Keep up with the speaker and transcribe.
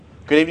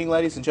Good evening,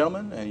 ladies and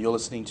gentlemen, and you're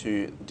listening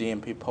to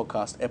DNP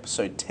Podcast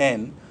Episode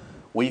 10.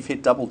 We've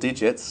hit double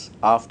digits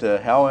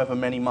after however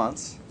many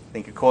months. I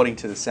think according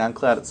to the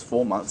SoundCloud, it's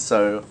 4 months.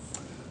 So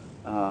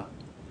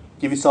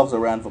give yourselves a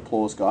round of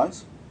applause,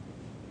 guys.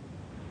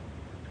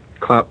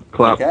 Clap.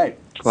 Okay,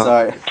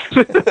 clap. So...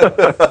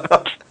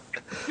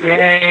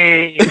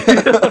 Yay!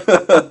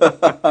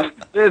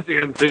 There's the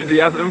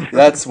enthusiasm.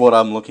 That's what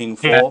I'm looking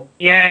for.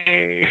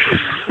 Yay!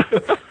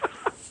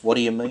 What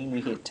do you mean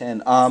we hit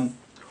 10?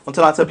 On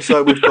tonight's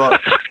episode, we've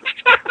got...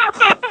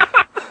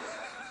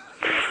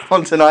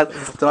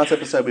 tonight's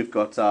episode, we've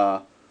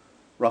got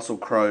Russell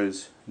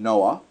Crowe's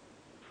Noah,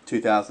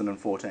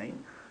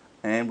 2014.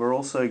 And we're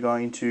also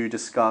going to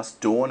discuss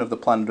Dawn of the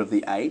Planet of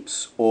the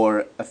Apes,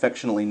 or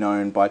affectionately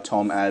known by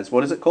Tom as...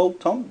 What is it called,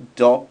 Tom?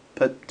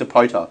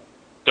 DotPotA.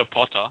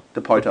 DotPotA.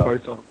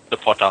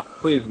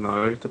 Please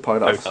no.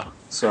 DotPotA.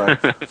 So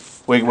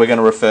we're going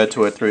to refer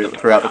to it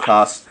throughout the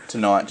cast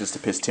tonight just to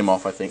piss Tim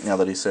off, I think, now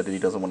that he said that he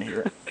doesn't want to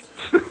hear it.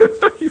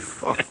 You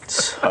fuck.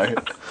 So,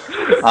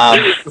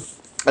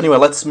 anyway,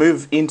 let's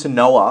move into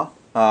Noah.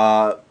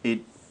 I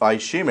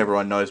assume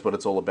everyone knows what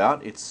it's all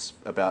about. It's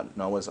about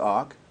Noah's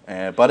Ark,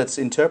 but it's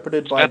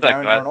interpreted by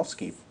Darren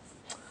Aronofsky.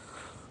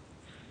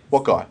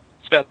 What guy?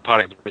 It's about the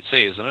parting of the Red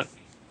Sea, isn't it?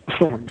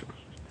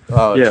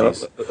 Oh, yeah,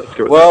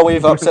 jeez. Well,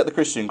 we've upset the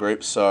Christian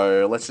group,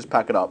 so let's just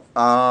pack it up.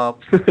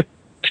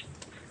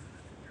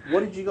 What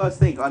did you guys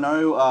think? I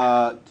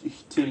know,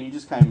 Tim, you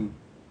just came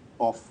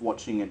off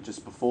watching it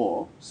just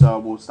before, so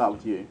we'll start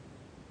with you.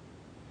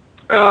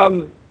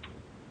 I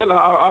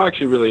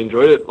actually really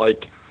enjoyed it.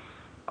 Like,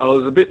 I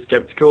was a bit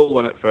skeptical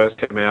when it first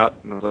came out,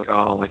 and I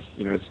was like,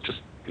 it's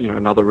just,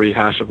 another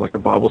rehash of like a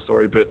Bible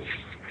story. But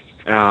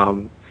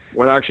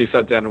when I actually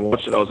sat down and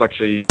watched it, I was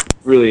actually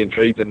really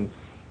intrigued, and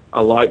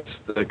I liked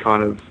the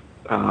kind of,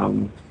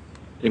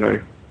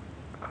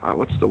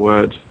 what's the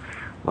word?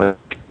 Like,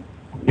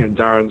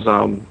 Darren's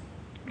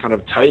kind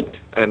of take,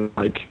 and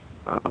like,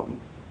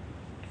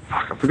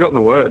 I've forgotten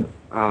the word.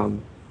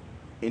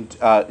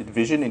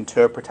 Interpretation?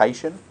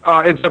 Interpretation,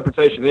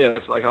 yeah.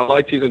 It's like, I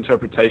liked his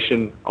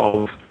interpretation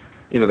of,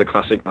 the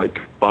classic,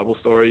 like, Bible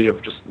story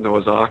of just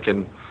Noah's Ark,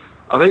 and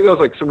I think there was,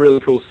 like, some really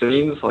cool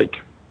scenes,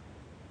 like,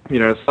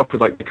 stuff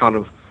with, like, the kind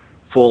of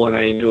fallen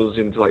angels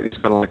into, like, this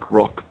kind of, like,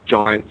 rock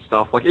giant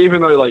stuff. Like,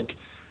 even though, like,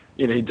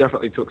 he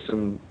definitely took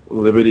some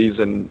liberties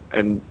and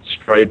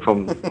strayed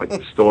from, like,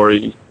 the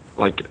story,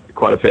 like,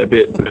 quite a fair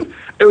bit, but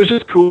it was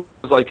just cool.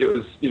 It was, like,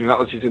 that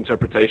was his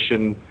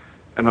interpretation,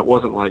 and it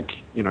wasn't, like,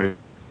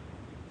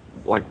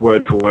 like,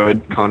 word for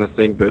word kind of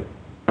thing, but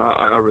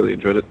I really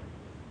enjoyed it.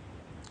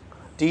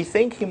 Do you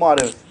think he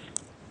might have...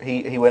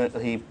 He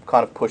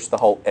kind of pushed the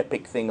whole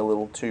epic thing a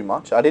little too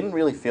much? I didn't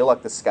really feel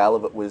like the scale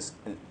of it was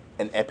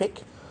an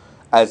epic,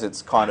 as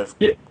it's kind of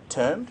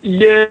termed.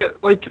 Yeah,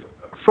 like,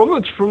 from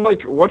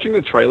like watching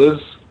the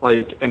trailers,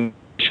 like,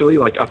 initially,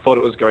 like, I thought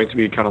it was going to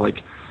be kind of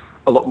like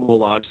a lot more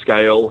large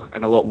scale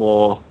and a lot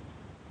more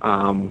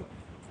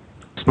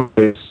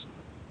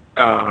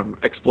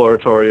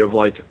exploratory of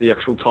like the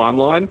actual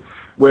timeline,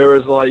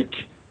 whereas like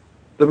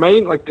the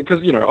main, like, because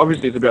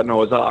obviously it's about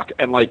Noah's Ark,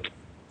 and like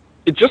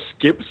it just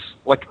skips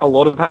like a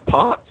lot of that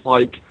part,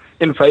 like,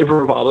 in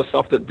favor of other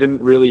stuff that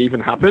didn't really even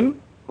happen.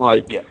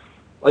 Like, yeah.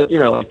 Like,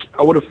 like,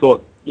 I would have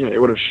thought,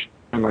 it would have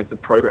shown, like, the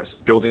progress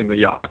of building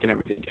the Ark and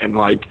everything, and,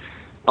 like,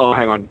 oh,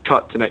 hang on,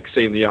 cut to next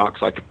scene, the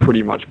Ark's, like,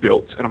 pretty much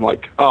built. And I'm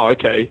like, oh,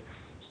 okay.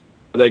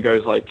 There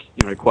goes, like,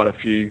 quite a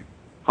few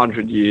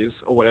 100 years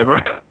or whatever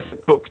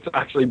it took to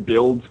actually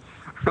build,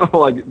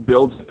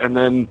 and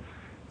then,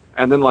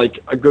 like,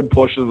 a good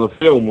portion of the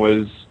film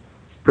was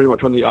pretty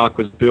much when the Ark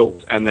was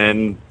built, and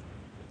then,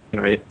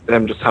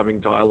 them just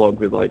having dialogue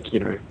with, like,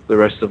 the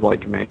rest of,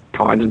 like,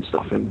 mankind and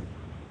stuff. And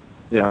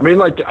yeah, I mean,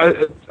 like,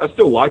 I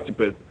still liked it,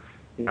 but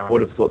I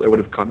would have thought there would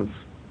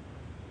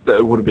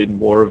have been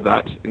more of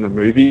that in the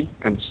movie,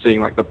 and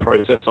seeing, like, the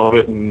process of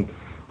it, and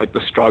like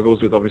the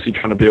struggles with obviously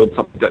trying to build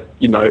something that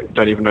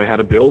don't even know how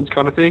to build,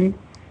 kind of thing.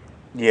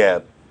 Yeah,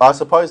 I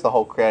suppose the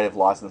whole creative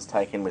license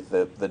taken with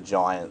the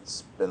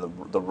giants and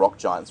the rock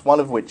giants, one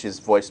of which is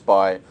voiced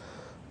by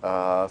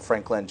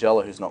Frank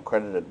Langella, who's not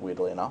credited,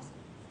 weirdly enough.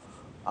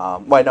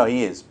 Wait, no,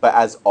 he is, but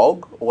as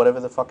Og, or whatever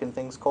the fucking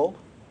thing's called.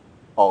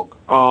 Og.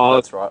 Oh,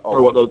 that's right. Og.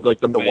 Or what,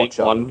 the main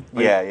Watcher. one.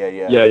 Yeah,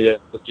 the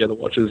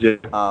Watchers,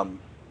 yeah.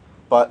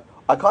 But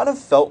I kind of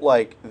felt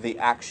like the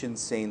action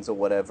scenes or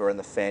whatever and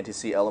the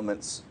fantasy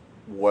elements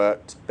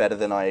worked better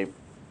than I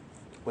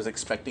was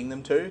expecting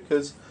them to,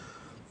 because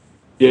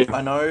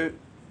I know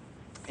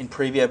in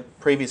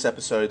previous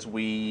episodes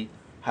we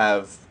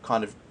have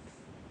kind of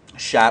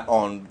shat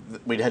on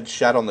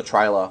the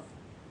trailer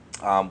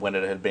when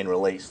it had been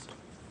released.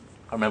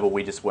 I remember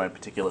we just weren't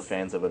particular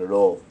fans of it at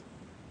all.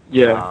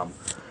 Yeah.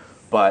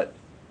 But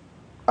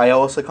I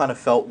also kind of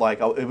felt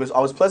like I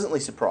was pleasantly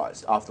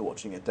surprised after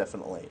watching it,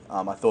 definitely.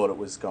 I thought it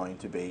was going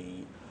to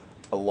be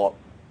a lot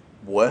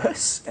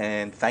worse,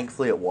 and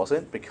thankfully it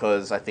wasn't,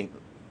 because I think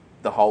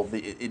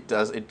it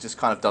just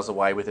kind of does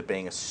away with it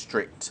being a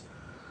strict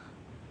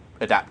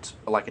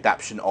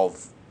adaptation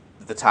of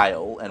the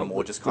tale, and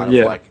more just kind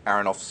of like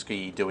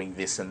Aronofsky doing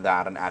this and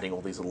that and adding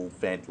all these little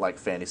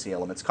fantasy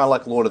elements, kind of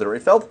like Lord of the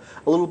Rings. It felt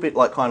a little bit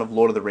like kind of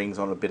Lord of the Rings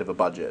on a bit of a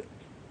budget.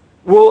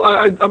 Well,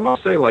 I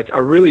must say, like, I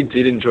really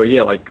did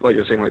enjoy, like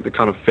you're saying, like the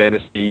kind of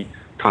fantasy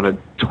kind of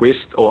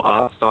twist or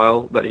art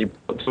style that he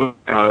put to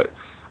it.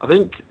 I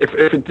think if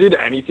it did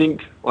anything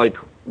like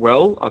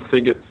well, I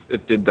think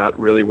it did that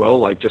really well.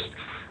 Like just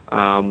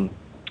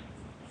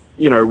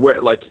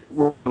where like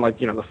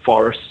the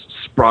forest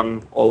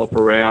sprung all up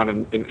around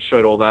and it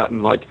showed all that,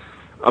 and like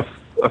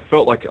I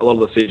felt like a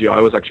lot of the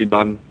CGI was actually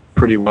done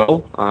pretty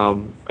well,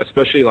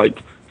 especially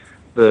like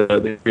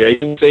the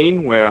creation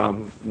scene where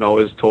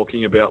Noah's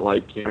talking about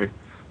like the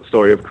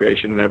story of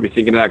creation and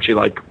everything, and it actually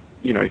like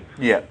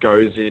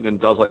goes in and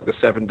does like the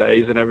 7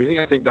 days and everything.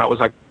 I think that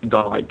was actually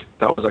done like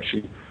that was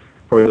actually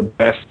probably the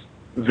best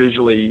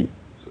visually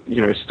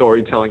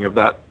storytelling of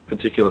that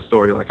particular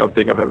story like I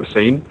think I've ever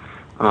seen.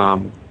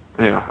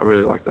 Yeah, I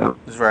really like that.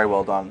 It was very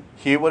well done.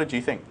 Hugh, what did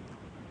you think?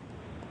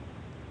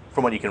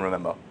 From what you can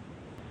remember.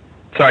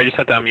 Sorry, I just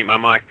had to unmute my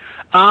mic.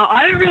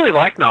 I didn't really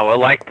like Noah.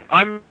 Like,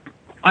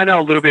 I know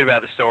a little bit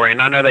about the story,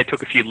 and I know they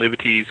took a few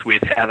liberties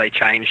with how they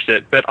changed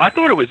it, but I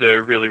thought it was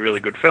a really, really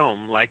good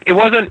film. Like, it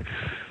wasn't,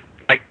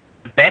 like,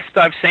 the best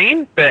I've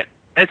seen, but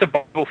as a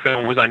Bible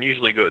film, it was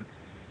unusually good.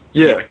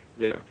 Yeah,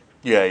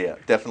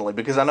 definitely.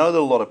 Because I know that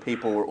a lot of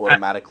people were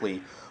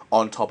automatically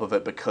on top of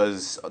it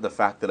because of the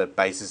fact that it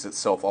bases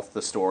itself off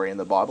the story in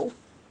the Bible.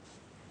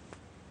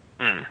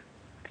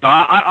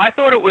 I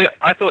thought it was.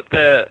 I thought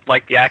the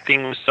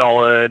acting was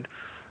solid.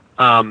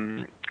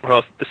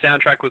 Well, the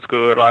soundtrack was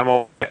good.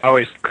 I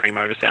always cream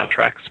over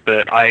soundtracks,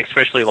 but I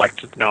especially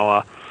liked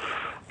Noah.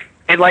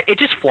 It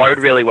just flowed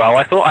really well.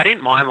 I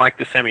didn't mind like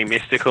the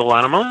semi-mystical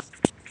element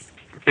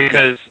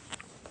because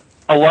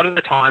a lot of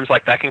the times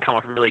like that can come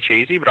off really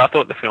cheesy, but I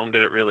thought the film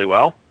did it really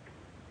well.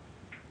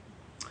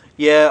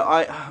 Yeah,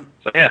 I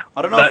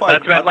don't know if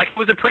that's about, like it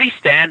was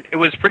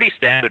pretty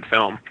standard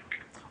film.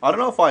 I don't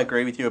know if I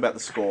agree with you about the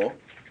score.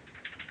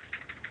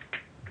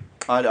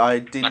 I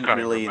didn't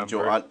really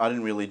enjoy. I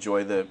didn't really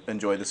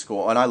enjoy the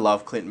score, and I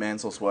love Clint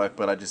Mansell's work,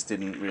 but I just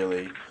didn't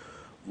really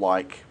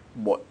like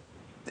what.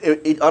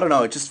 I don't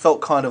know. It just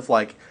felt kind of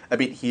like a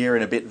bit here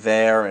and a bit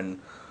there, and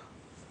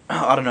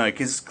I don't know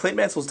because Clint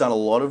Mansell's done a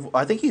lot of.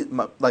 I think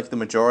the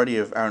majority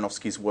of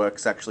Aronofsky's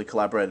works actually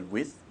collaborated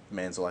with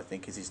Mansell. I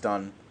think because he's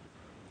done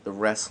The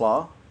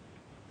Wrestler,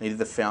 he did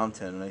The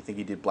Fountain, and I think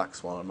he did Black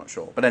Swan. I'm not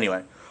sure, but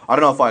anyway, I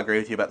don't know if I agree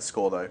with you about the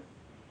score though.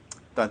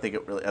 Don't think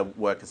it really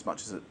worked as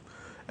much as it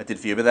did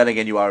for you. But then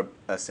again, you are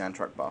a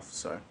soundtrack buff,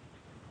 so.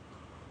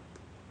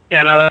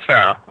 Yeah, no, that's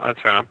fair enough.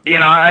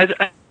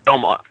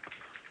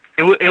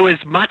 It was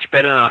much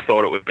better than I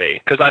thought it would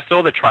be because I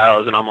saw the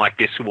trailers and I'm like,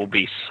 this will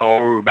be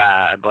so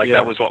bad. Like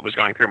that was what was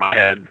going through my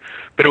head.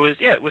 But it was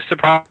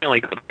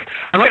surprisingly good.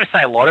 I'm not going to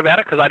say a lot about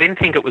it because I didn't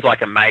think it was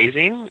like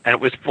amazing, and it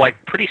was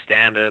like pretty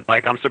standard.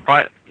 Like I'm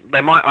surprised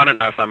they might. I don't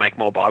know if they make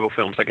more Bible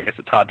films. I guess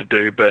it's hard to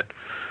do, but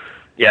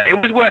yeah, it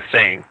was worth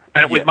seeing,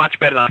 and it was much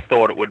better than I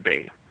thought it would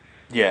be.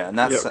 Yeah, and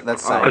that's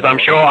because I'm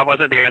sure I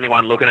wasn't the only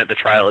one looking at the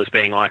trailers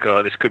being like,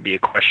 oh, this could be a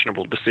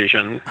questionable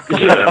decision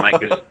to make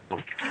this.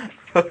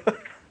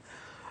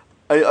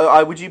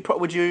 Would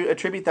you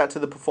attribute that to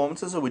the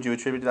performances, or would you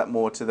attribute that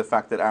more to the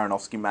fact that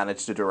Aronofsky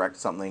managed to direct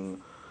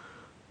something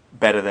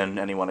better than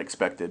anyone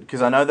expected?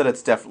 Because I know that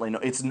it's definitely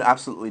not, it's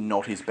absolutely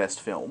not his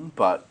best film,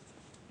 but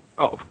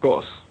of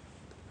course.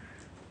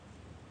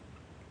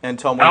 And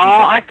Tom, what did you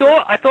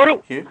think? I thought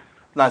it. Hugh?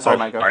 No, sorry,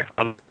 mate. Go. Sorry.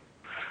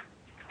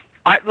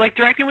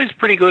 Directing was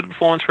pretty good,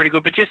 performance pretty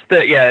good, but just the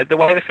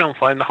way the film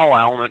flowed, and the whole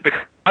element. Because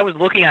I was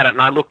looking at it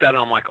and I looked at it and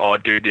I'm like, oh,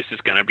 dude, this is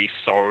going to be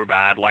so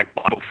bad, like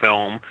Bible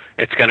film.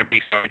 It's going to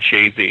be so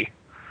cheesy.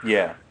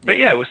 Yeah. But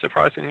yeah, it was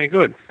surprisingly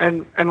good.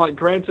 And like,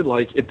 granted,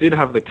 like it did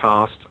have the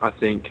cast, I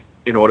think,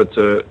 in order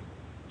to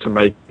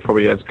make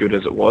probably as good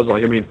as it was.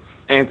 Like, I mean,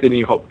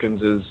 Anthony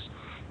Hopkins is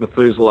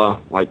Methuselah.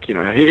 Like,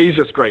 he's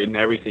just great in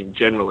everything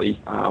generally.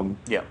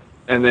 Yeah.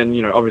 And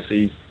then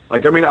obviously.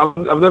 Like, I mean, I've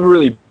never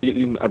really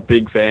been a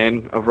big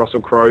fan of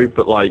Russell Crowe,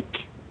 but,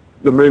 like,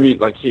 the movie,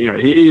 like, he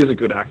is a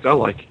good actor.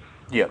 Like,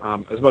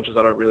 as much as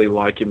I don't really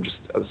like him just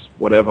as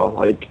whatever,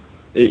 like,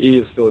 he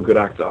is still a good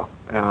actor.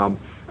 And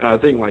I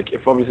think, like,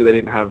 if obviously they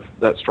didn't have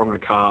that strong a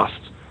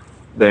cast,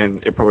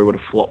 then it probably would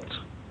have flopped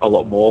a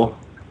lot more.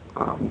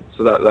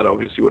 So that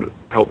obviously would have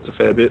helped a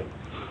fair bit.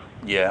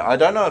 Yeah, I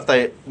don't know if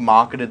they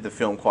marketed the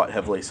film quite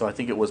heavily, so I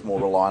think it was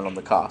more reliant on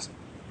the cast.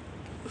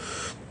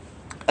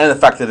 And the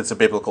fact that it's a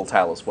biblical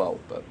tale as well,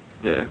 but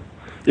yeah,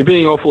 you're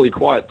being awfully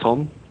quiet,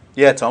 Tom.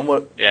 Yeah, Tom.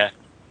 What? Yeah,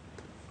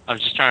 I'm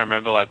just trying to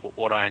remember like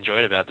what I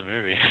enjoyed about the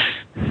movie.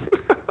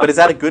 But is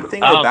that a good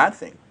thing or a bad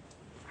thing?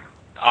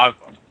 I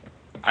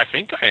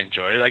think I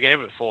enjoyed it. I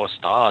gave it 4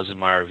 stars in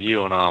my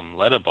review on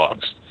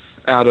Letterboxd.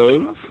 Out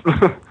of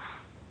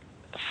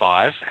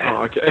 5.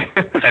 Oh, okay.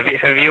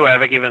 have you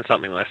ever given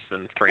something less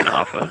than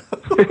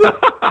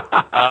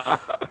 3.5?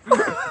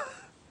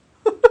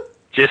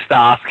 Just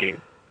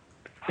asking.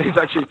 He's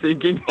actually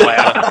thinking.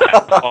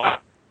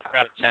 Out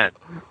of 10.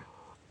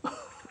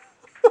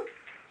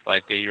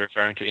 Like, are you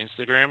referring to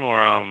Instagram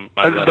or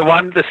the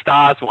one, the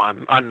stars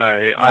one? I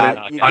know.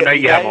 I know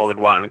you have more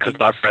than one because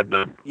I've read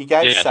them. You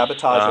gave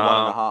Sabotage a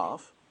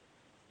 1.5.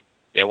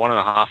 Yeah,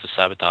 1.5 for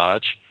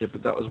Sabotage. Yeah,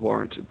 but that was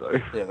warranted though.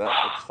 Yeah,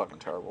 that's fucking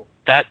terrible.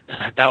 That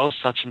was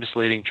such a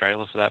misleading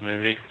trailer for that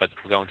movie, but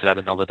we'll go into that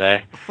another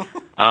day.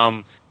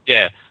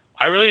 Yeah,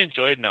 I really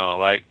enjoyed Noah.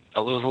 Like, it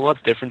was a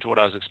lot different to what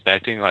I was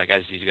expecting. Like,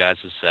 as you guys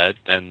have said,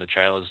 and the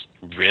trailers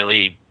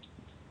really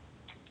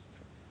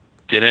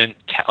didn't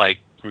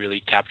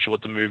really capture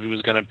what the movie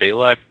was going to be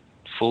like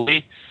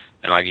fully,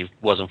 and like it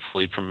wasn't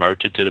fully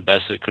promoted to the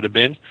best it could have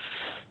been.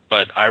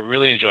 But I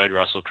really enjoyed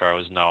Russell Crowe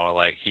as Noah.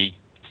 Like, he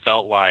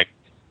felt like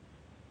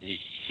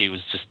he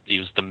was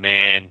the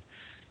man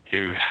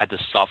who had to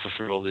suffer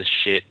through all this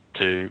shit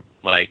to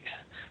like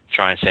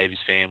try and save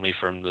his family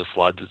from the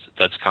flood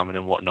that's coming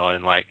and whatnot.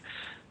 And like,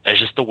 it's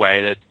just the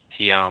way that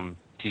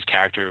his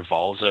character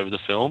evolves over the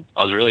film.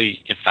 I was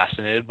really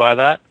fascinated by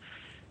that.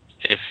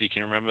 If you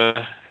can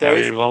remember how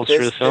he evolves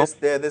through the film.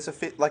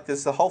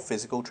 There's the whole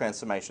physical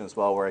transformation as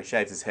well, where he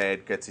shaves his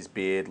head, gets his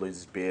beard,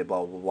 loses his beard,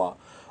 blah blah blah.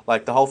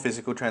 Like, the whole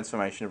physical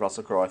transformation of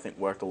Russell Crowe, I think,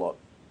 worked a lot.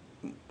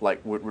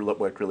 Like,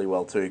 worked really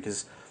well too,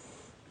 because,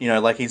 you know,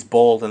 like, he's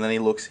bald and then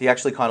he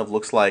actually kind of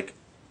looks like,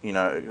 you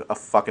know, a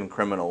fucking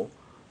criminal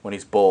when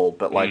he's bald,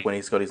 but like when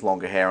he's got his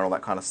longer hair and all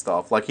that kind of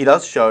stuff. Like, he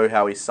does show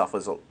how he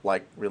suffers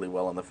like really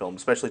well in the film,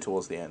 especially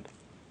towards the end.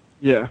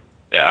 Yeah.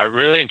 Yeah, I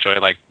really enjoy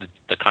like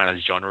the kind of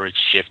genre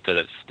shift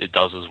that it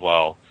does as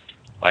well.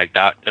 Like,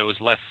 that, it was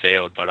left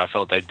field, but I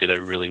felt they did it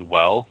really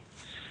well.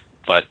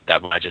 But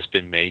that might have just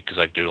been me, because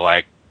I do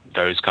like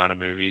those kind of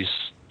movies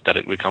that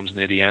it comes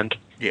near the end.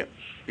 Yeah,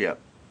 yeah.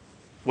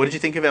 What did you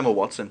think of Emma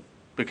Watson?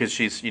 Because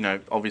she's, you know,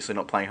 obviously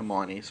not playing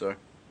Hermione, so.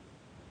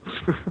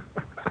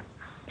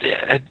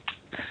 Yeah,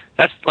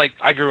 that's like,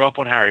 I grew up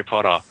on Harry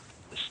Potter,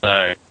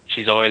 so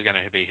she's always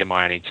going to be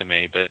Hermione to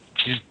me. But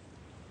she's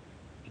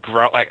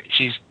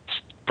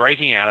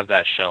breaking out of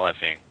that shell, I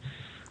think.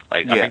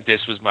 Like, yeah. I think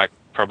this was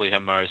probably her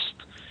most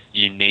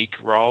unique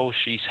role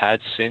she's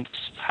had since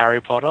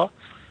Harry Potter.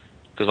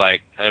 Because,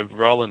 like, her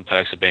role in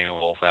Perks of Being a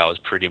Wallflower is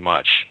pretty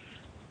much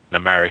an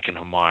American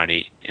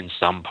Hermione in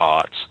some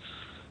parts,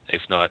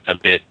 if not a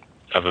bit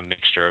of a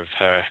mixture of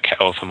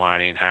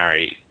Hermione and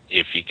Harry,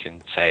 if you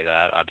can say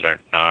that. I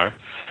don't know.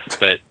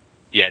 But,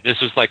 yeah,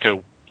 this was, like,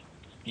 her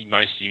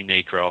most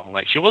unique role.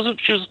 Like, she was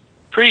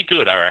pretty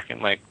good, I reckon.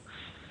 Like,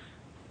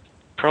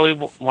 probably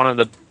one of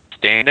the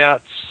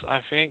standouts,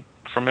 I think,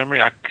 from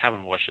memory. I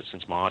haven't watched it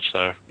since March,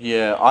 though.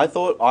 Yeah, I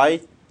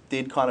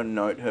did kind of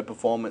note her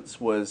performance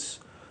was...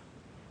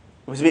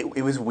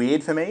 It was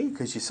weird for me,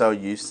 because you're so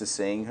used to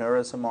seeing her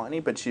as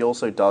Hermione, but she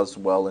also does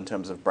well in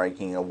terms of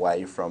breaking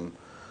away from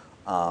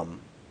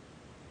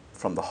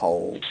the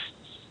whole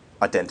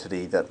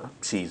identity that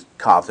she's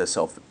carved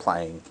herself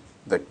playing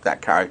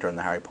that character in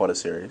the Harry Potter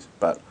series.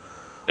 But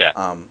yeah.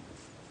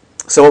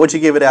 So what would you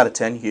give it out of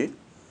 10, Hugh?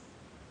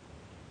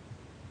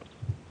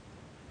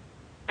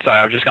 Sorry,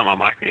 I've just got my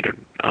mic muted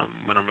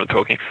when I'm not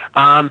talking.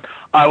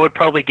 I would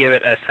probably give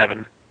it a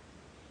 7.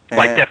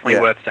 Like, definitely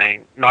worth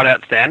seeing. Not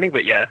outstanding,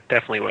 but yeah,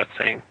 definitely worth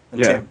seeing.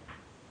 Yeah.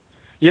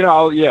 You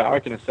know, I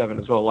reckon a 7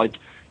 as well. Like,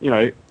 you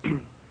know,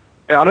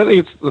 I don't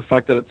think it's the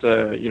fact that it's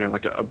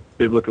a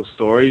biblical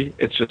story.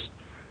 It's just,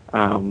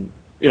 you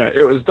know,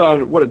 it was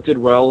done, what it did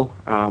well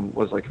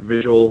was like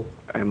visual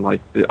and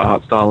like the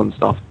art style and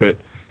stuff, but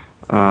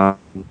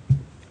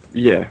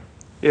yeah.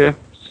 7.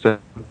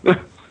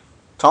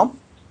 Tom?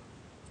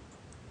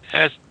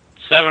 Yeah,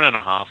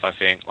 7.5, I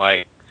think.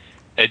 Like,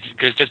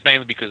 just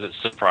mainly because it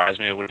surprised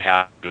me with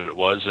how good it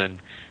was and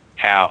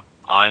how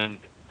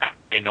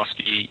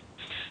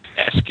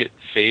Aronofsky-esque it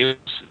feels,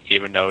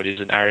 even though it is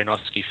an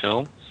Aronofsky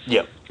film.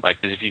 Yep.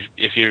 Like, cause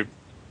if you're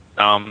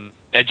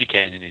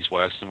educated in his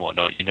works and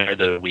whatnot, you know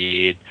they're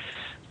weird,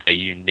 they're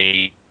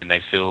unique, and they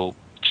feel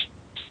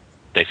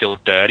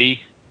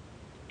dirty,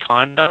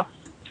 kinda.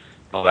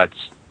 Well,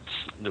 that's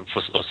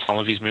for some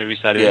of his movies.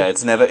 That is. Yeah,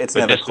 it's never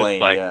clean.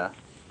 Like, yeah.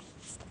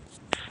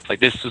 Like,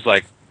 this is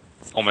like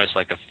almost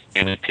like a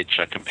family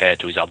picture compared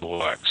to his other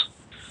works,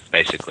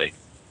 basically.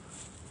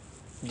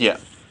 Yeah,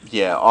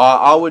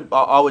 I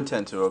would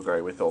tend to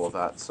agree with all of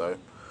that. So,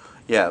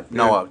 yeah,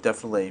 Noah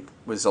definitely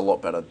was a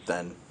lot better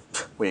than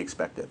we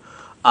expected.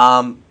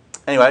 Anyway,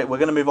 we're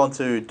going to move on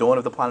to Dawn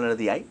of the Planet of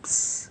the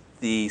Apes,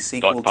 the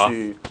sequel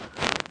to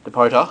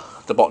DotPotA,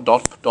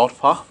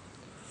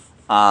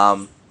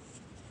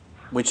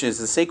 which is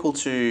the sequel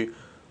to,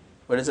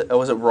 what is it?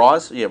 Was it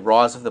Rise? Yeah,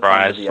 Rise of the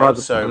Planet of the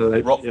Apes. So,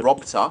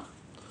 RotPotA.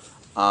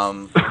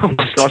 Oh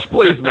my gosh,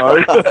 please no.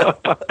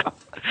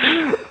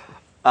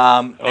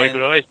 We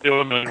could always do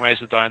a million ways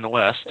to die in the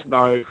West.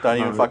 No. Don't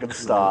even fucking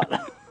start.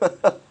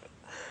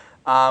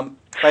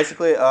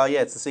 Basically,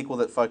 it's a sequel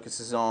that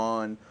focuses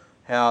on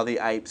how the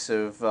apes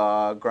have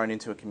grown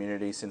into a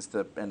community since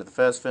the end of the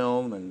first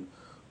film, and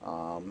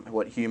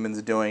what humans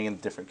are doing in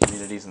different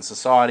communities and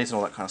societies and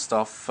all that kind of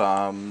stuff.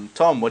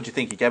 Tom, what did you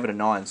think? You gave it a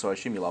 9, so I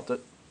assume you loved it.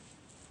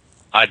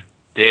 I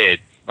did.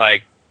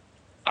 Like,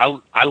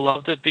 I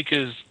loved it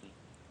because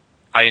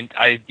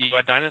you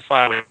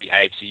identify with the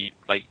apes.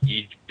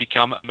 You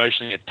become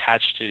emotionally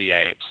attached to the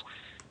apes.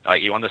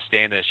 Like, you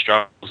understand their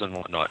struggles and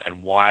whatnot,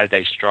 and why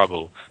they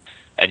struggle,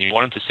 and you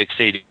want them to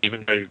succeed,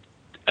 even though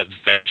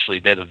eventually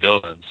they're the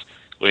villains,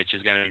 which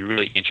is going to be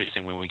really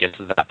interesting when we get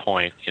to that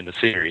point in the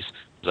series.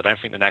 Because I don't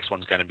think the next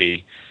one's going to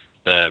be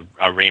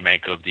a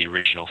remake of the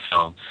original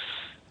film.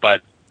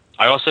 But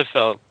I also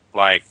felt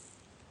like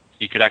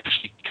you could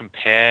actually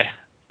compare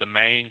the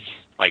main,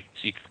 like,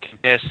 you could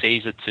compare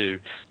Caesar to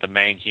the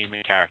main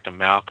human character,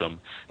 Malcolm.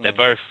 They're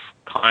both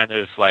kind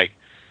of like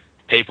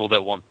people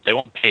that want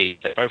peace.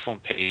 They both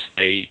want peace.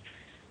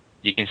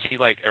 You can see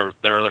like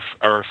they're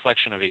a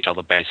reflection of each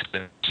other,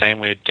 basically. Same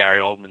with Gary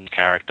Oldman's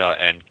character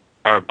and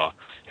Cobra,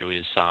 who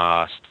is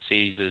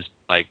Caesar's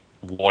like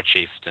war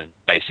chieftain,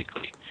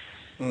 basically.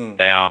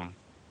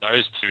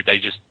 Those two,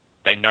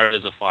 they know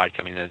there's a fight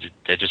coming.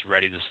 They're just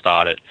ready to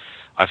start it.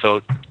 I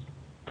felt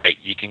like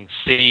you can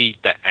see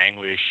the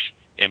anguish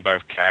in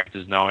both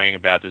characters, knowing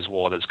about this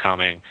war that's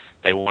coming.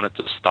 They want it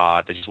to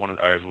start. They just want it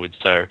over with,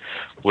 so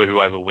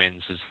whoever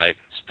wins is like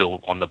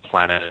still on the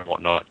planet and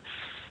whatnot.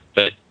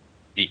 But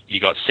you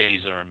got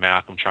Caesar and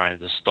Malcolm trying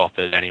to stop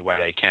it any way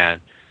they can.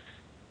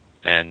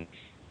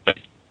 But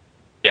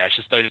yeah, it's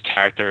just those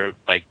character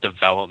like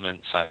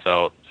developments I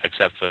felt,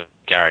 except for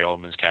Gary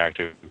Oldman's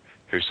character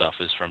who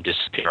suffers from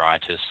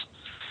disappearitis.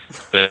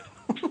 But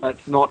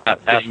that's not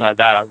outside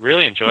that, I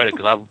really enjoyed it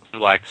because I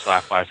like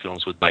sci-fi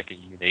films with like a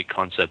unique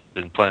concept,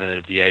 and Planet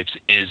of the Apes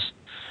is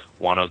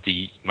one of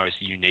the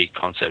most unique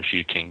concepts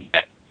you can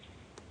get.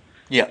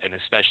 Yeah, and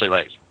especially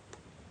like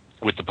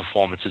with the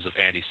performances of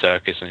Andy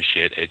Serkis and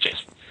shit, it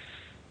just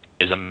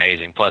is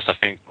amazing. Plus, I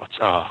think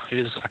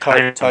Toby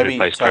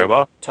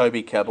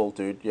Kebbell,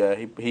 dude. Yeah,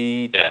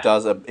 he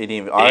does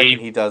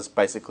he does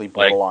basically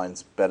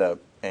borderlines better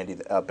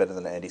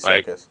than Andy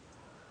Serkis.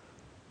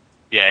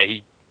 Yeah,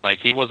 he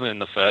wasn't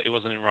in he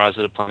wasn't in Rise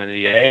of the Planet of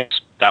the Apes.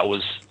 That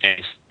was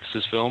Andy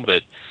Serkis' film,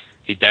 but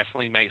he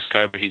definitely makes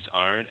Cobra his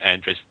own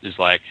and just is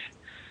like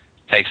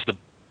takes the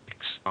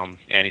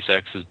Andy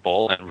Serkis'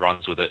 ball and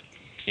runs with it.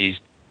 He's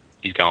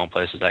going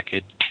places, that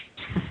kid.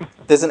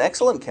 There's an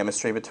excellent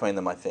chemistry between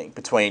them, I think,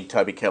 between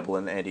Toby Kebbell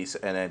and Andy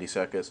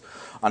Serkis.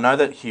 I know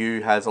that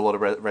Hugh has a lot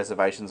of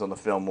reservations on the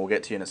film. We'll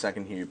get to you in a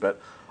second, Hugh, but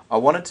I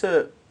wanted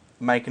to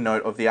make a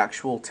note of the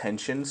actual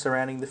tension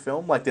surrounding the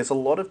film. Like, there's a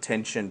lot of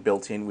tension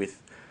built in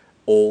with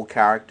all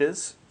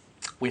characters,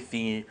 with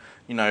the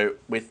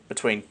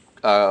between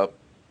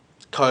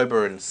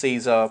Cobra and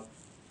Caesar,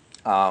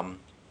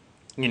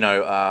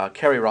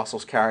 Kerry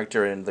Russell's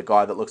character and the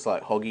guy that looks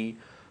like Hoggy.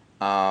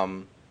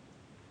 And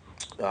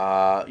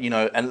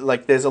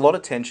like there's a lot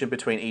of tension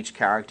between each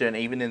character, and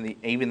even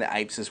the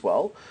apes as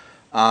well.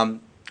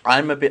 I'm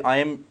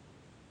on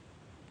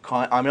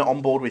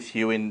board with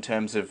you in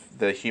terms of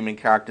the human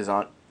characters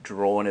aren't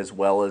drawn as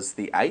well as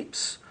the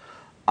apes,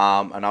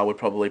 and I would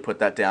probably put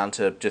that down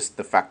to just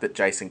the fact that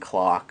Jason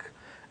Clarke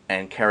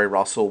and Kerry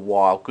Russell,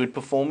 while good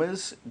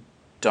performers,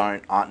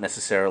 don't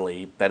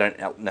necessarily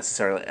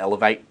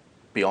elevate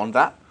beyond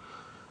that.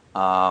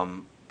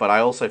 But I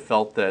also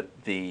felt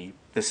that the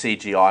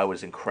CGI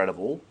was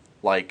incredible.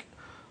 Like,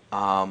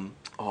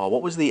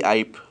 what was the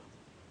ape?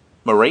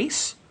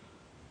 Maurice?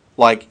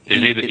 Like,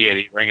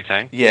 the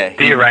orangutan. Yeah,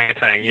 the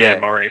orangutan. Yeah,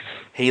 Maurice.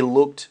 He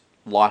looked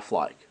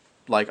lifelike.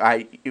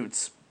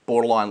 It's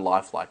borderline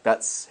lifelike.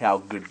 That's how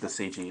good the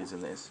CG is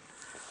in this.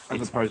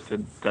 As opposed to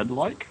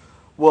dead-like?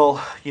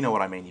 Well, you know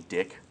what I mean, you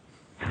dick.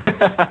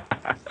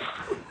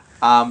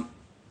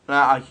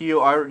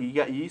 Hugh,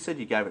 you said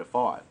you gave it a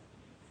 5.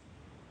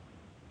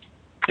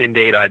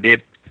 Indeed, I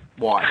did.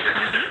 Why?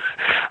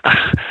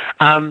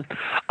 I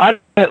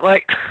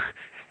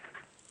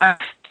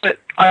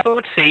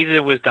thought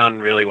Caesar was done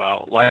really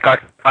well. Like, I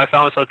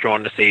found myself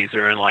drawn to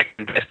Caesar and like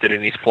invested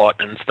in his plot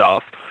and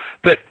stuff.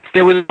 But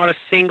there was not a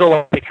single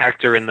other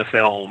character in the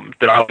film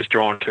that I was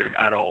drawn to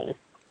at all.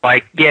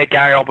 Like, yeah,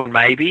 Gary Oldman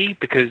maybe,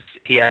 because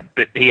he had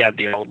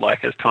the old,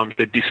 like, as times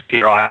the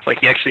disappear eyes. Like,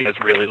 he actually has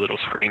really little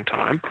screen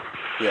time.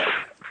 Yeah.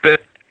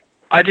 But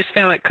I just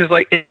found it, because,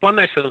 like, it's one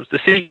of those films, the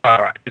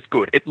CGI, it's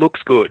good, it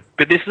looks good,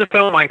 but this is a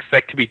film I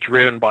expect to be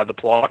driven by the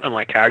plot and,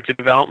 like, character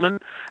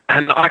development,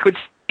 and I could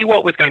see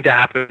what was going to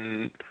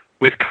happen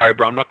with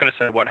Cobra. I'm not going to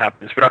say what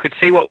happens, but I could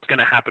see what was going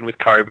to happen with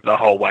Cobra the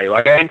whole way.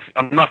 Like,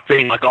 I'm not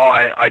being like,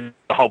 I did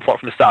the whole plot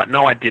from the start.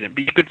 No, I didn't.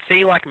 But you could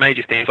see, like,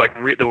 major themes, like,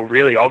 that were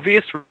really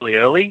obvious, really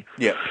early.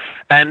 Yeah.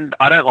 And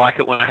I don't like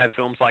it when I have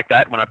films like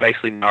that, when I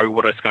basically know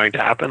what is going to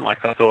happen.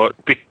 Like, I thought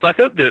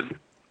that,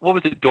 what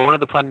was it, Dawn of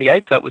the Planet of the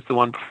Apes? That was the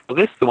one before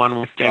this? The one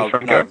with James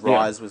Franco? No,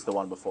 Rise was the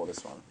one before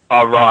this one.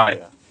 Oh, right.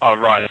 Yeah. Oh,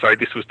 right. Sorry,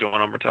 this was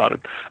Dawn. I'm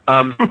retarded.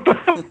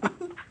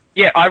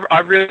 Yeah,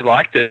 I really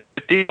liked it.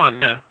 But this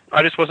one, yeah,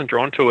 I just wasn't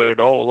drawn to it at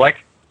all. Like,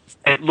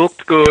 it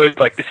looked good.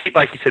 Like you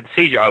said, the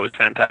CGI was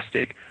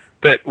fantastic.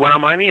 But when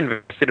I'm only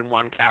invested in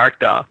one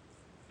character,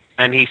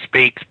 and he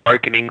speaks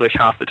broken English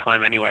half the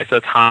time anyway, so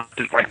it's hard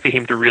to, like, for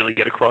him to really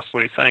get across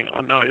what he's saying. Oh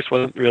no, I just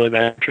wasn't really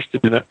that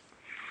interested in it.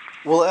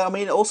 Well, I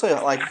mean,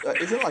 also, like,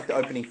 isn't like the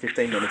opening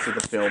 15 minutes of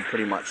the film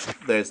pretty much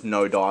there's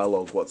no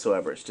dialogue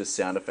whatsoever? It's just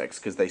sound effects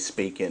because they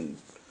speak in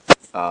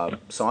sign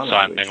Sign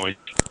language, language.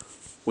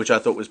 which I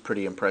thought was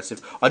pretty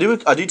impressive. I do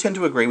tend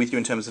to agree with you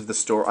in terms of the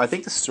story. I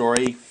think the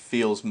story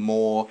feels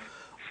more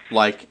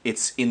like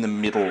it's in the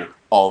middle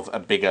of a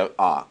bigger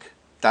arc.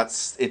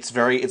 It's a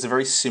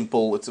very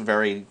simple. It's a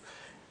very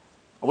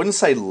I wouldn't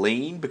say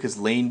lean because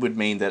lean would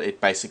mean that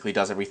it basically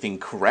does everything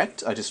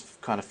correct. I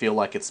just kind of feel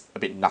like it's a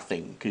bit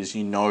nothing because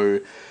you know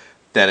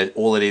that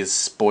all it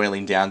is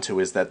boiling down to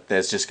is that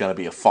there's just going to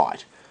be a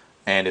fight,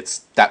 and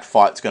it's that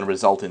fight's going to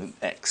result in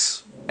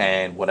X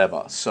and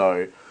whatever.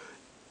 So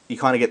you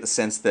kind of get the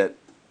sense that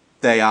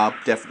they are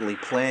definitely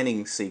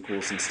planning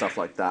sequels and stuff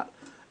like that,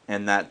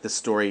 and that the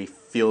story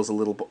feels a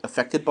little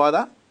affected by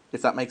that.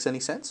 If that makes any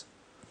sense.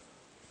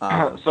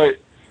 So,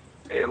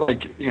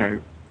 like,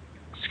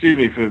 excuse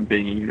me for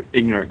being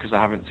ignorant because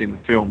I haven't seen the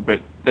film,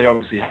 but they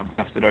obviously have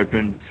left it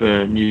open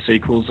for new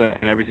sequels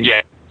and everything.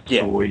 Yeah.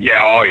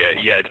 Yeah.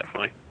 Yeah,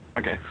 definitely.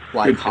 Okay.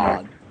 Like Good to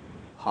know.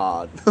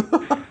 hard.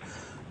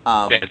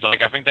 Yeah, it's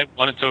like I think they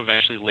wanted to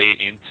eventually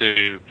lead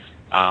into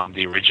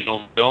the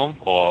original film,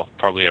 or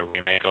probably a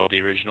remake of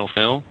the original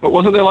film. But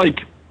wasn't there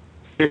like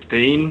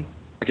 15,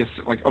 I guess,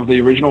 like of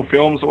the original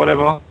films or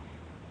whatever?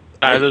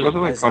 No, there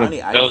Wasn't There's kind of,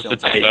 only there 8 was the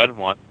films. third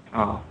one,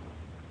 oh,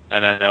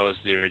 and then there was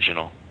the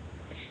original.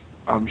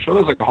 I'm sure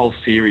there's like a whole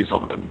series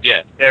of them.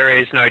 Yeah, There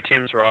is no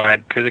Tim's right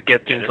because it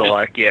gets into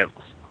like yeah,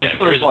 There's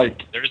there is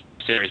like, there is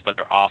a series, but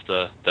they're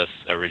after the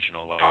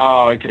original. Like,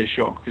 oh, okay,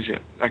 sure,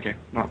 okay,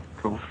 no,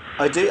 cool.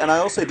 I do, and I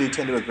also do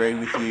tend to agree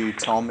with you,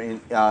 Tom, in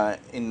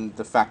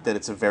the fact that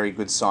it's a very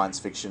good science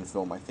fiction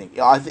film. I think,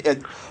 I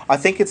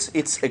think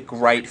it's a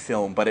great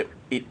film, but it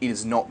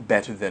is not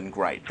better than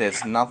great.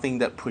 There's nothing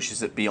that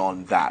pushes it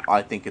beyond that.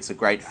 I think it's a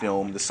great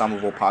film. The sum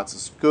of all parts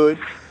is good.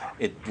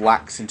 It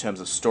lacks in terms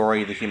of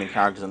story. The human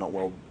characters are not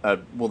well,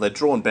 they're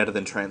drawn better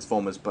than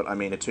Transformers, but I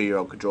mean, a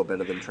 2-year-old could draw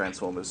better than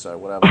Transformers, so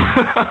whatever.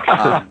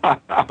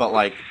 But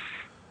like.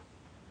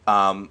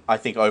 I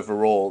think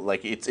overall,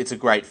 like it's a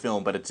great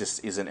film, but it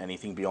just isn't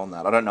anything beyond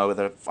that. I don't know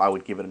whether I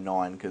would give it a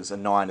 9 because a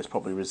 9 is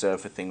probably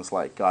reserved for things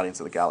like Guardians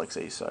of the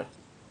Galaxy. So,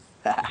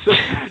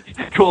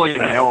 Calling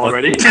it an L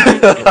already.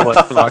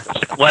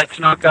 let's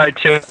not go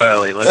too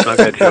early. Let's not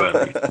go too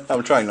early.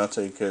 I'm trying not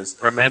to because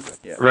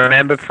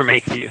Remember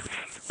Prometheus.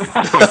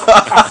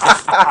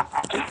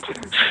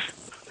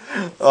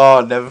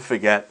 oh, never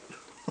forget,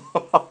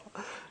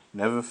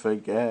 never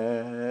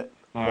forget.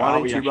 Why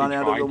don't you run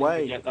out of the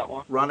way?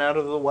 Run out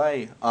of the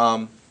way.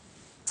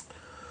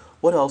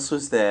 What else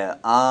was there?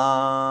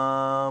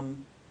 What?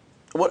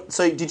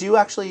 So, did you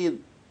actually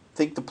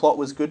think the plot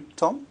was good,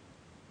 Tom?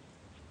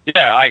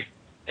 yeah,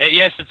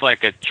 yes, it's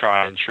like a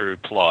tried and true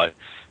plot,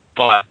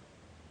 but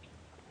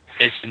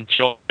it's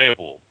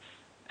enjoyable,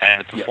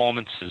 and the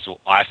performances.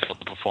 I felt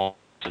the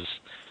performances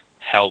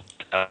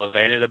helped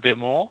elevate it a bit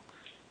more.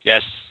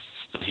 Yes,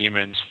 the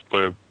humans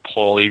were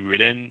poorly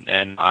written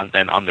and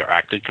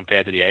underacted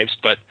compared to the apes,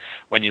 but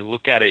when you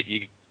look at it,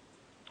 you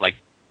like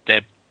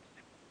they're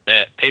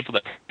people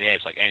that play the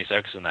apes, like Andy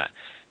Serkis and that,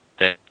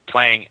 they're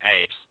playing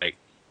apes, like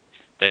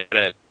they're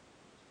gonna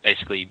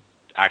basically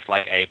act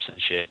like apes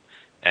and shit,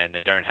 and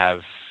they don't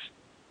have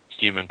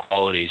human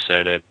qualities,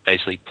 so they're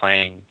basically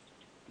playing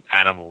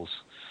animals.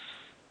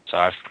 So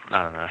I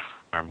don't know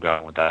where I'm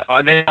going with that.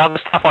 Oh, there's other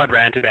stuff I'd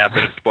rant about,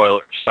 but it's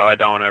spoilers, so I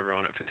don't want to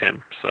ruin it for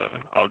Tim. So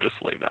I'll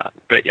just leave that.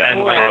 But yeah,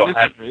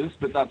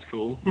 But that's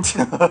cool.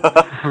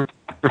 I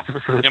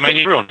mean,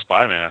 you ruined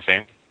Spider-Man, I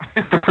think.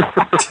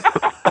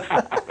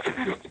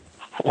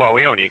 well,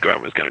 we all knew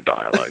Gwen was going to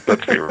die. Like,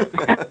 let's be real.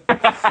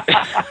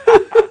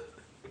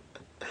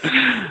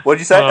 What'd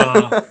you say?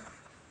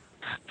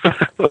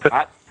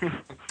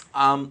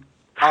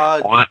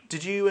 What?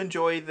 Did you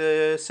enjoy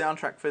the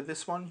soundtrack for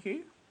this one,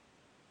 Hugh?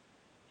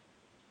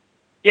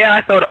 Yeah,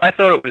 I thought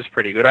it was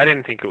pretty good. I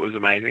didn't think it was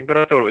amazing, but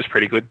I thought it was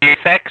pretty good. The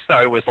effects,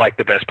 though, was like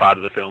the best part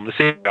of the film. The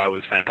CGI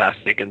was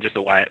fantastic, and just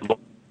the way it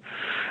looked.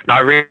 And I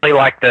really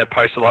liked the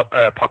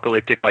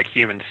post-apocalyptic, like,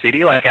 human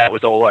city, like how it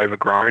was all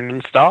overgrown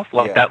and stuff.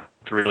 Like that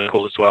looked really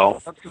cool as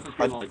well. That's because it's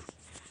been like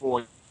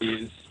 4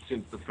 years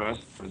since the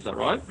first one, is that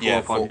right? Yeah,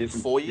 4 or 5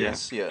 years. 4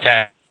 years.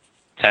 Yeah.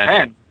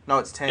 10. No,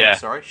 it's 10. Yeah.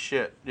 Sorry.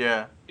 Shit.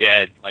 Yeah.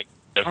 Yeah, like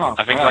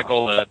I think like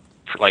all the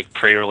like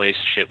pre-release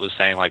shit was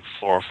saying like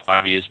 4 or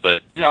 5 years,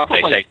 but Yeah, I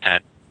they thought say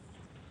 10.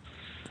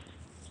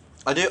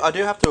 I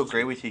do have to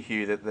agree with you,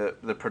 Hugh,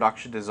 that the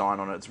production design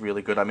on it's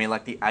really good. I mean,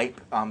 like the ape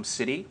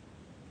city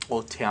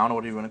or town or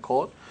whatever you want to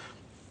call it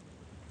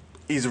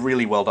is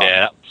really well done. Yeah,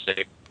 that was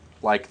sick.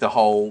 Like the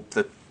whole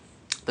the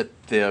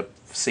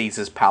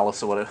Caesar's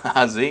palace or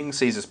whatever, Zing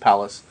Caesar's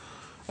palace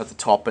at the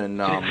top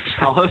and and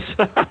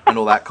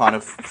all that kind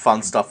of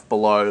fun stuff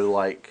below.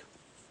 Like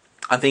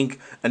I think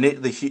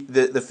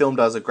the film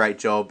does a great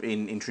job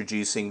in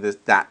introducing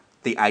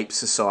the ape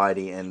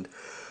society and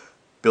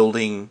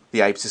building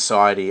the ape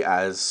society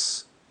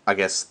as, I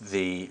guess,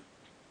 the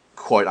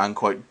quote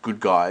unquote good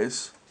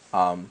guys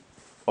of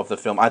the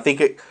film. I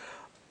think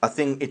I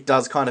think it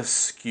does kind of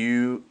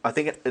skew. I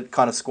think it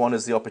kind of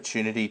squanders the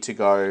opportunity to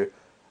go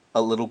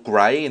a little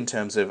grey in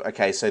terms of,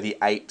 okay, so the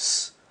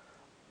apes,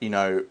 you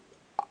know,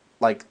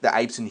 like the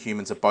apes and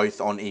humans are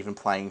both on even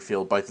playing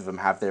field. Both of them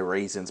have their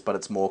reasons, but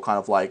it's more kind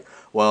of like,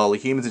 well, the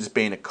humans are just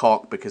being a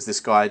cock because this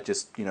guy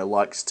just, you know,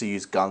 likes to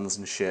use guns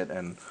and shit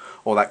and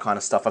all that kind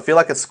of stuff. I feel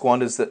like it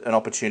squanders an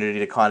opportunity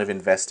to kind of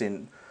invest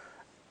in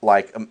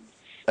like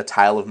a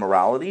tale of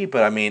morality.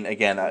 But I mean,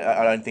 again,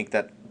 I don't think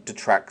that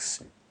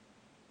detracts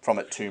from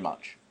it too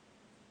much.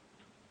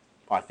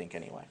 I think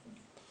anyway.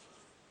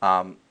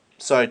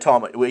 So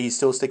Tom, were you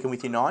still sticking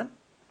with your 9?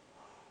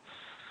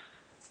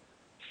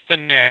 For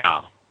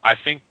now, I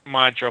think I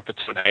might drop it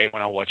to an 8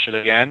 when I watch it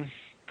again.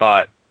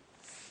 But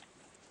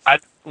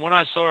when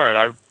I saw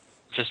it,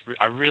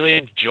 I really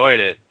enjoyed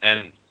it,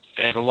 and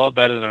it's a lot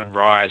better than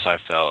Rise. I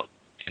felt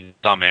in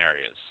some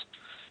areas,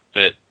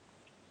 but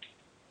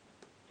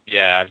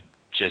yeah,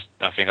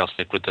 I think I'll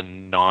stick with the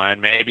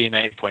 9, maybe an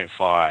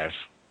 8.5.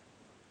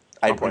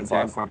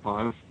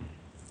 8.5.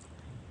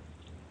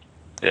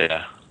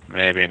 Yeah,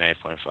 maybe an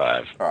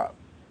 8.5. All right.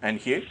 And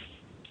Hugh?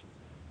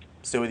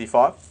 Still with your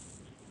 5?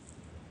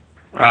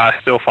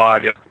 Still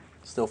 5, yeah.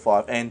 Still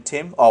 5. And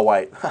Tim? Oh,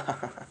 wait.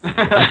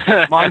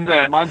 mine's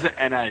an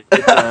NA.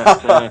 It's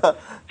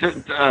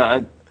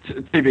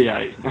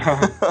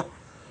TBA.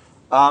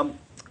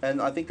 And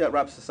I think that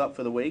wraps us up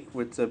for the week.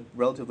 It's a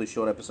relatively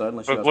short episode,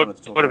 unless you guys What wanted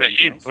to talk about about you?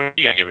 anything else. What are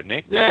you going to give it,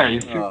 Nick? Yeah, you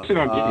should sit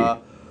on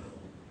Giddy.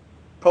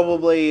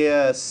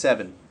 Probably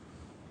 7.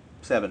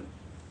 7.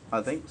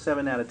 I think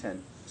 7 out of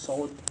 10.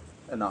 Solid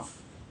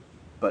enough,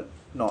 but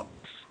not,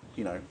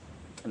 you know,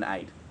 an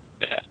 8.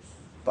 Yeah.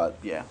 But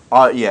yeah,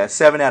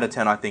 7 out of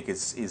 10 I think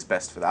is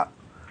best for that.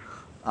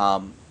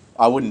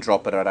 I wouldn't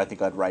drop it. I don't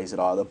think I'd raise it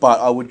either.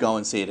 But I would go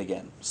and see it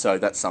again. So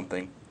that's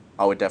something.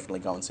 I would definitely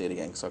go and see it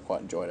again because I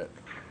quite enjoyed it.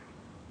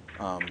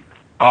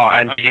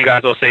 And you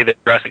guys all see the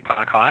Jurassic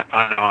Park hype?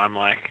 I know I'm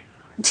like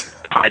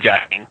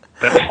hijacking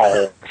the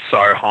whole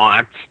so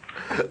hyped.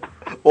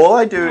 All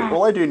I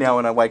do now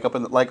when I wake up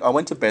and like I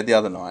went to bed the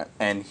other night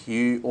and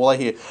all I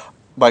hear,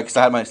 like, because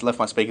I had left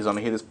my speakers on,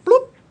 I hear this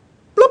bloop,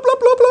 bloop, bloop,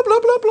 bloop, bloop,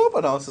 bloop, bloop, bloop,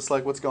 and I was just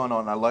like, what's going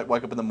on? And I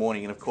wake up in the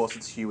morning and of course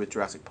it's Hugh with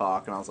Jurassic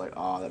Park, and I was like,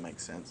 that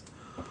makes sense.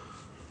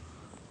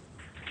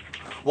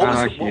 What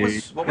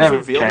was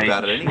revealed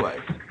about it anyway?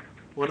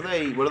 What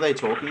are they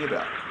talking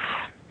about?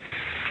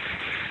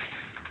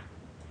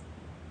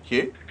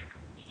 Hugh?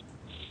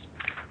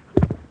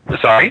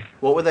 Sorry?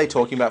 What were they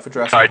talking about for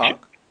Jurassic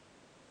Park?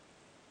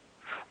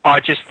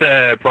 Just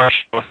the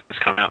brochure that's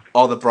come out.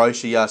 Oh, the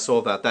brochure, yeah, I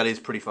saw that. That is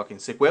pretty fucking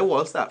sick. Where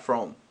was that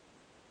from?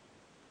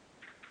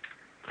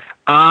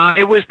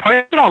 It was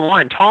posted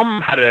online.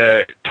 Tom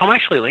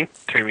actually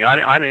linked to me.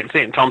 I didn't see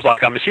it. And Tom's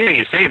like, I'm assuming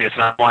you've seen this.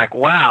 And I'm like,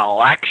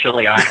 wow,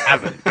 actually I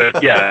haven't.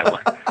 But yeah.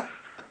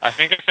 I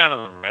think I found it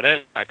on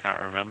Reddit. I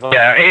can't remember.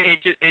 Yeah,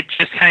 it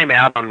just came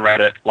out on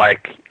Reddit,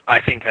 like,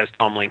 I think as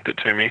Tom linked it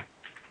to me.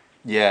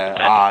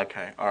 Yeah,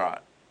 okay,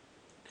 alright.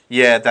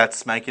 Yeah,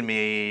 that's making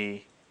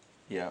me...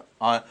 Yeah,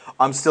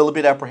 I'm still a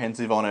bit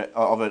apprehensive on it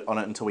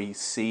until we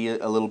see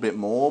it a little bit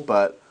more,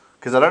 but...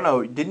 Because I don't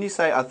know, didn't you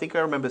say... I think I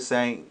remember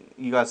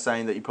you guys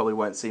saying that you probably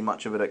won't see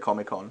much of it at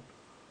Comic-Con.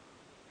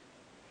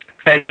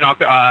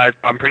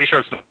 I'm pretty sure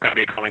it's not going to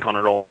be a Comic-Con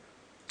at all.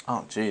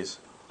 Oh, jeez.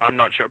 I'm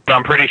not sure, but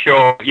I'm pretty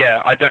sure,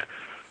 yeah, I don't...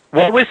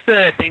 What was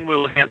the thing we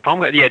were looking at,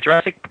 Tom? Yeah,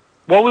 Jurassic...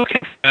 What was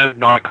confirmed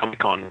not at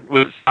Comic-Con?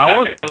 Was Star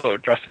Wars or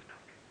Jurassic...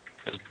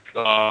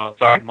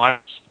 Sorry,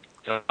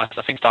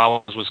 I think Star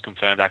Wars was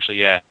confirmed, actually,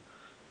 yeah.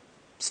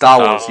 Star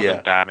Wars, yeah.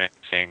 The Batman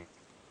thing.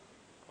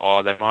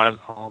 Or they might have...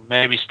 Oh,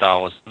 maybe Star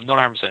Wars. I'm not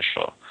 100%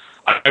 sure.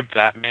 I hope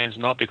Batman's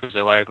not, because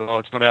they're like,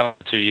 it's not out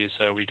for 2 years,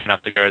 so we can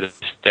have to go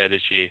there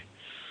this year.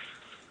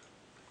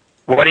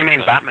 What do you mean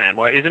Batman?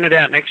 Well, isn't it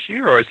out next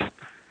year, or is it...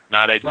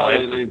 No, they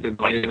did.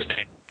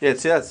 2016. Yeah,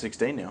 it's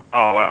 2016 now.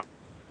 Oh, wow.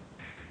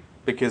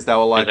 Because they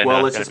were like, Because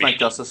well, let's just make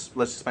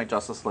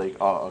Justice League.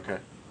 Oh, okay.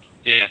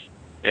 Yeah.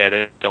 Yeah,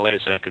 they delayed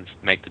it so they could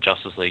make the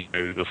Justice League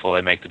movie before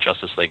they make the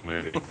Justice League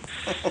movie.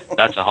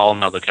 That's a whole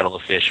nother kettle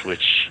of fish,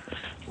 which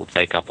will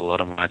take up a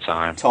lot of my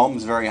time.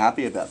 Tom's very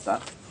happy about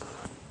that.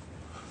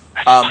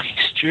 That's fucking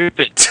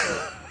stupid.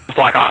 It's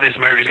like, this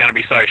movie's going to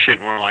be so shit,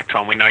 and we're like,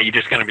 Tom, we know you're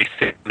just going to be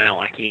sitting there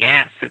like,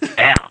 yes, it's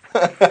out.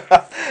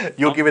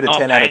 You'll give it a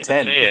 10 out of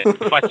 10.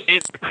 If I see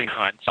it,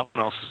 someone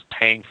else is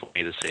paying for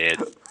me to see it.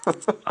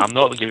 I'm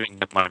not giving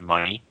them my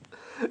money.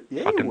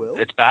 Yeah, you will.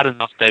 It's bad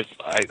enough I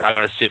got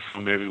to sit for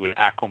a movie with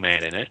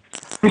Aquaman in it.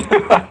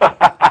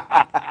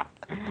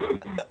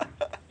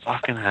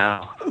 Fucking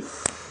hell.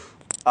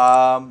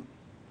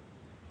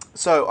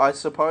 So I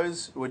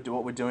suppose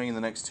what we're doing in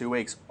the next 2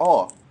 weeks.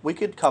 Oh, we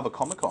could cover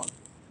Comic-Con.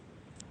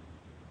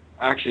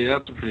 Actually,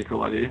 that's a pretty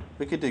cool idea.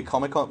 We could do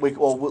Comic-Con. We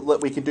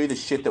could do the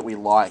shit that we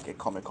like at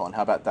Comic-Con.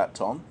 How about that,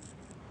 Tom?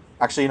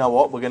 Actually, you know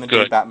what? We're going to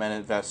do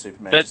Batman vs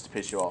Superman just to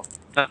piss you off.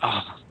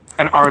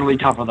 And only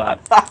cover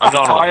that. I'm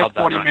going entire to the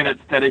pub 40 minutes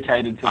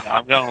dedicated to that.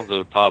 I'm going to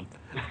the pub.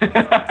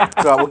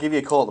 Right, we'll give you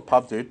a call at the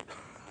pub, dude.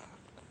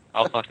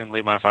 I'll fucking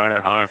leave my phone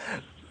at home.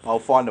 I'll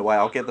find a way.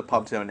 I'll get the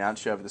pub to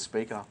announce you over the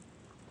speaker.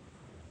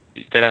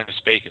 They don't have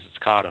speakers. It's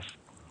Cardiff.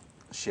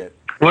 Shit.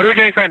 What are we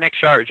doing for our next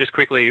show? Just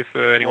quickly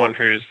for anyone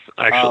who's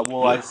actually.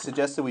 Well, I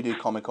suggested we do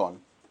Comic-Con,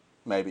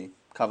 maybe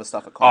cover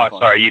stuff at Oh,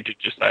 Comic-Con. sorry, you did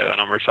just say that.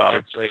 I'm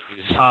retarded.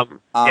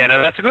 Yeah,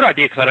 no, that's a good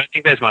idea because I don't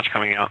think there's much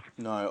coming out.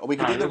 No, we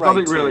could do the there's Raid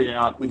nothing 2. really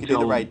out We could do the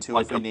until, Raid 2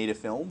 like, if we need a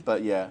film,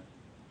 but yeah.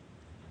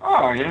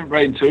 Oh yeah,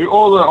 Raid 2.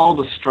 All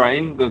the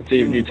Strain, the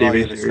new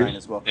TV the series. Strain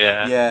as well.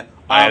 Yeah.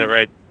 Yeah. The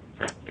Raid.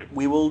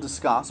 We will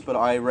discuss, but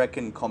I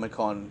reckon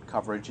Comic-Con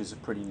coverage is a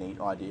pretty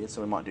neat idea,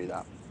 so we might do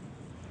that.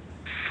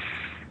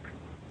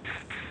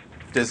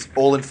 Does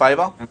all in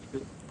favour?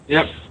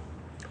 Yep.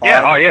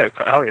 Yeah, Alright.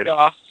 hell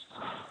yeah.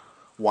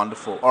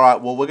 Wonderful. All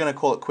right, well, we're going to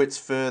call it quits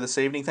for this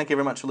evening. Thank you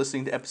very much for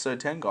listening to episode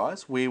 10,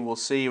 guys. We will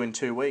see you in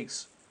 2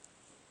 weeks.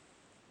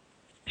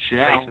 Ciao.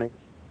 Thanks, Nick.